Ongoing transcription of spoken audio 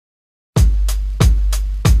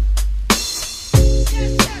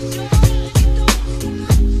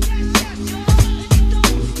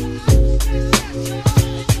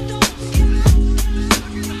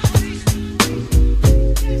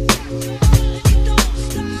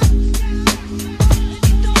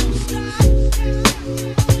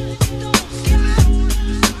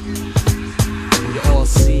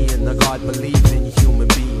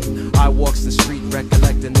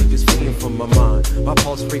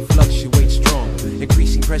rate fluctuates strong.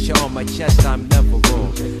 Increasing pressure on my chest, I'm never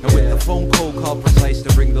wrong. And with the phone code called precise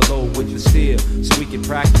to bring the load with the steel, so we can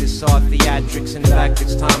practice our theatrics. In fact,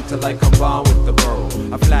 it's time to like combine with the burrow.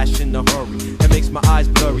 I flash in a hurry, it makes my eyes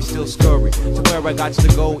blurry, still scurry to where I got to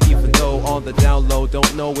go, even though on the down low,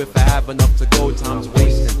 don't know if I have enough to go. Time's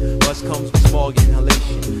wasting, bus comes with small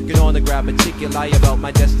inhalation. Get on to grab a ticket, lie about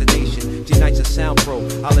my destination. Tonight's a sound pro,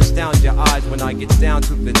 I'll astound your eyes when I get down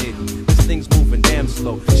to the nitty. This thing's moving damn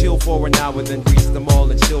slow. Chill for an hour, then grease them all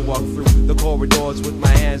and still walk through the corridors with my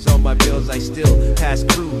hands on my bills. I still pass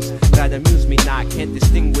crews that amuse me not. Can't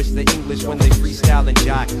distinguish the English when they freestyle and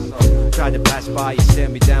jock. Try to pass by, you stare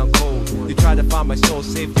me down cold. You try to find my soul,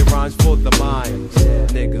 save your rhymes for the mind.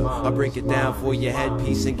 Nigga, I break it down for your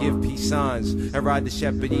headpiece and give peace signs. And ride the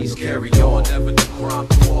shepherdese, carry on, never do crime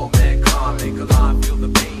to all mankind. Make a line, feel the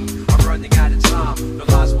pain. I'm running out of time, the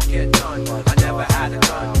lies will get done. I never had a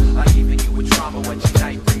gun, I even you with trauma. When you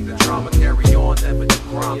night, bring the drama, carry on, never do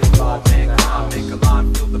crime to all mankind. Make a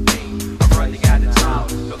line, feel the pain. I'm running out of time,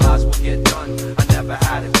 the lies will get done. I never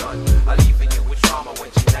had a gun, I even you with trauma. When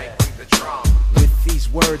you night, bring the drama. With these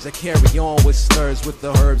words I carry on with slurs, with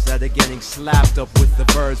the herbs that are getting slapped up with the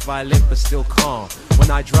birds, violent but still calm. When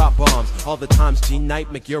I drop bombs, all the times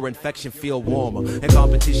G-Night make your infection feel warmer. And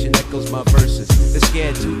competition echoes my verses. They're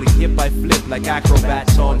scared to the hip, I flip like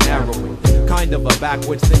acrobats on heroin. Kind of a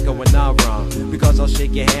backwards thinker when I rhyme, because I'll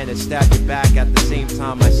shake your hand and stab your back at the same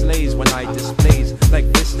time. I slays when I displays like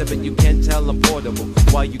Vista, but you can tell I'm portable.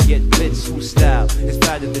 While you get blitz, whose style is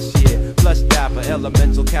better this year. Plus dapper,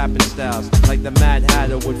 elemental capping styles like the Mad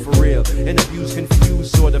Hatter would for real. Interviews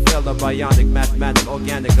confused, sort of fella, bionic, mathematic,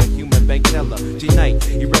 organic, a human bank teller. G-Night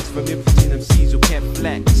erects from in-between MCs who can't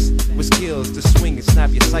flex with skills to swing and snap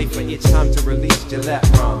your cipher. It's time to release Gillette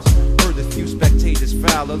rhymes. Heard a few spectators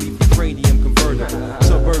foul, I'll leave your cranium convertible.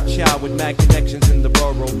 Suburb child with mad connections in the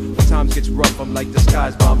borough. When times gets rough, I'm like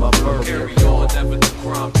disguised by my burrow. Carry on, never do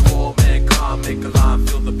crime to all mankind. Make a line,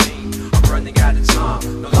 feel the pain. I'm running out of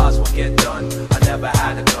time, the lies will get done. I never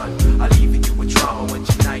had a gun, I leave you with trauma. When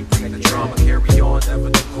tonight, bring the drama. Carry on, never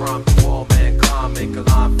do crime to all mankind. Make a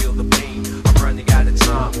line, feel the pain. I'm running out of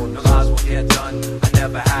time, the lies will get done. I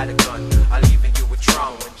never had a gun.